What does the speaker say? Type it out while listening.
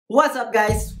What's up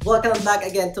guys? Welcome back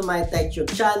again to my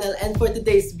TechTube channel, and for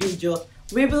today's video,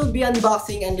 we will be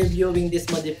unboxing and reviewing this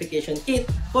modification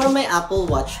kit for my Apple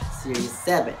Watch Series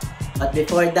 7. But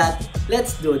before that,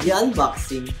 let's do the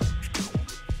unboxing.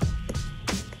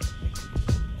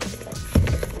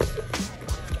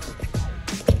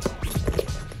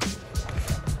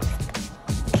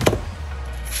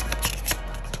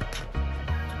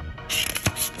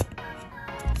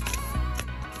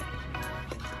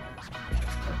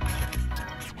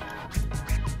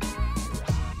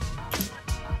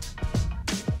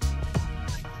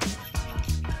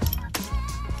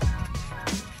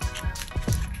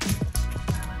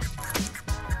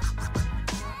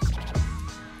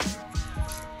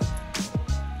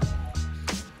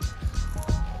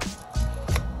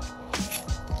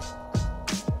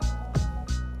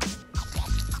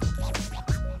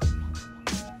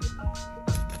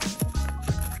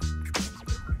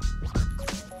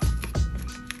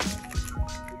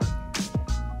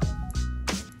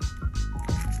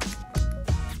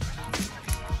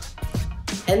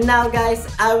 And now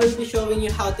guys, I will be showing you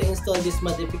how to install this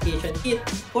modification kit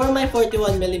for my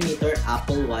 41mm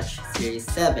Apple Watch Series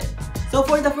 7. So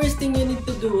for the first thing you need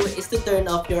to do is to turn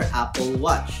off your Apple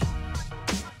Watch.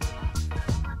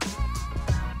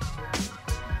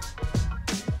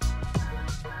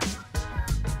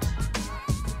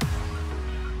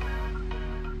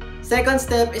 Second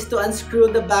step is to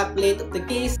unscrew the back plate of the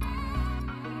case.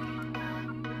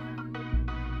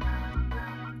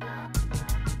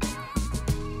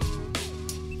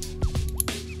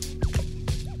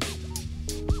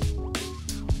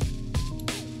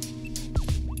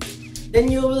 Then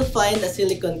you will find a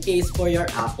silicone case for your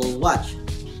Apple Watch.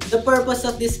 The purpose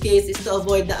of this case is to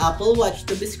avoid the Apple Watch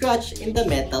to be scratched in the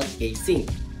metal casing.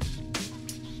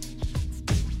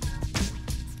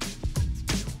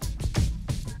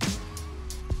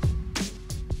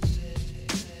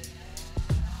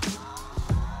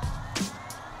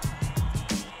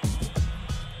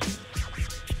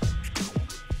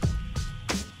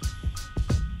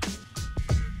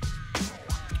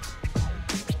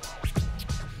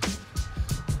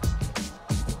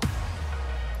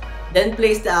 Then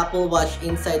place the Apple Watch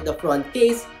inside the front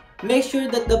case. Make sure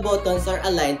that the buttons are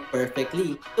aligned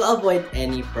perfectly to avoid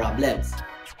any problems.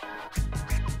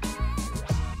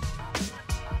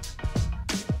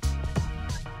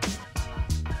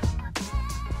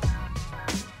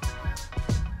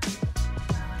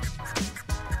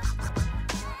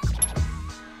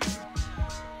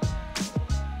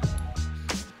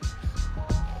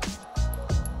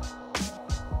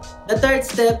 The third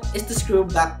step is to screw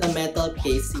back the metal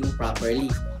casing properly.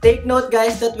 Take note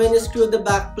guys that when you screw the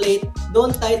back plate,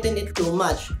 don't tighten it too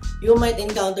much. You might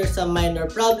encounter some minor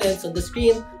problems on the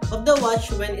screen of the watch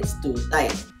when it's too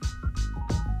tight.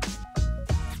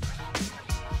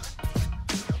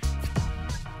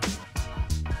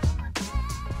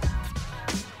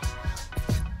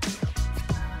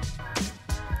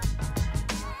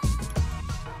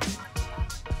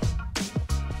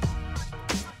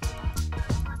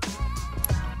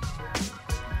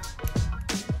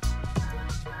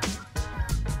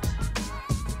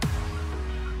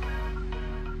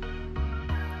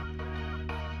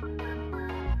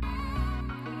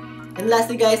 And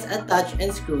lastly guys, attach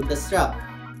and screw the strap.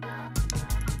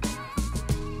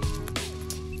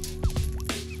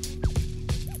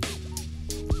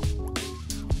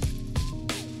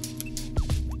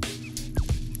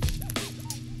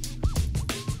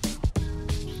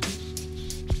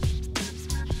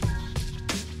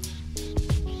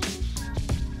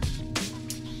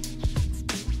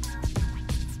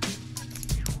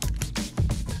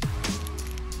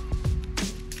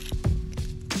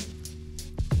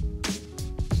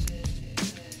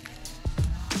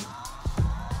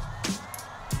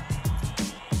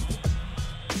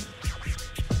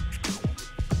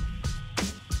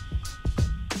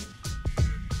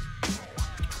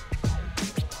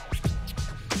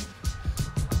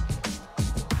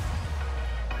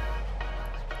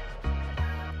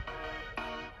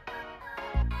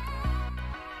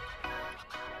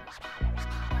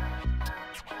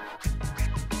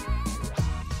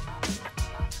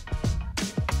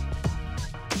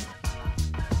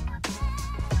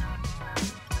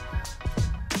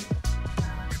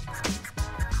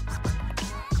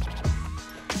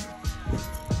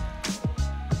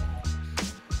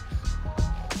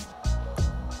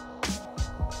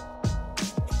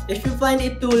 If you find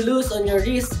it too loose on your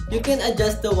wrist, you can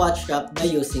adjust the watch strap by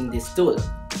using this tool.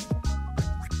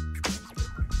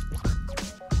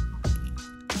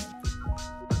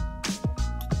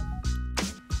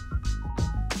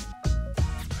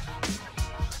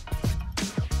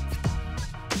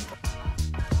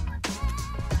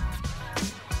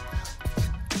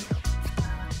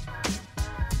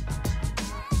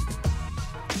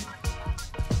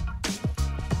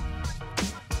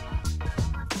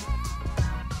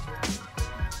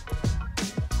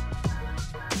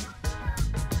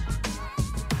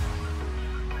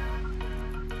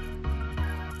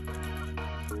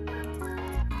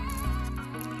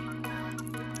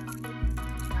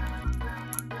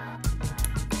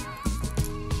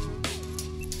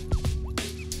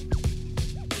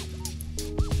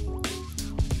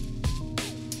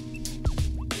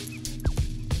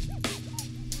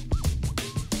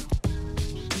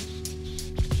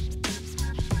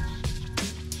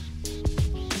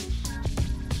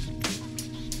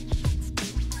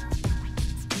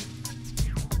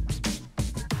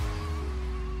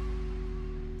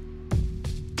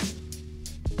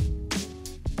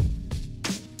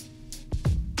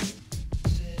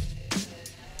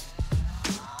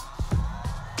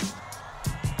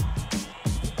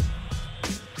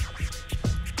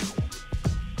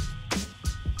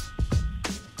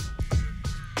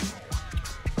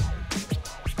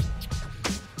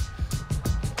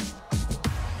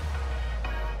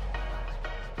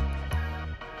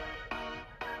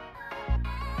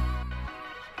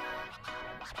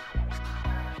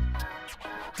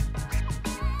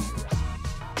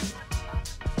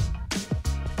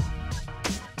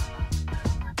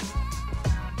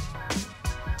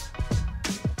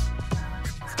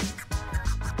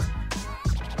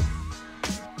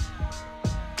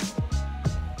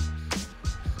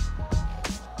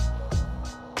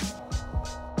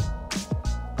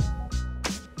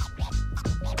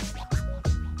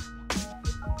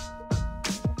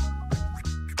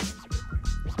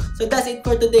 So that's it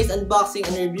for today's unboxing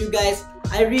and review, guys.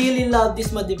 I really love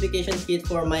this modification kit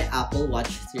for my Apple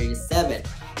Watch Series 7.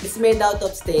 It's made out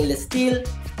of stainless steel,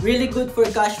 really good for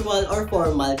casual or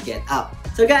formal get up.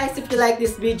 So guys, if you like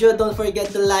this video, don't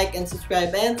forget to like and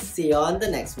subscribe, and see you on the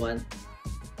next one.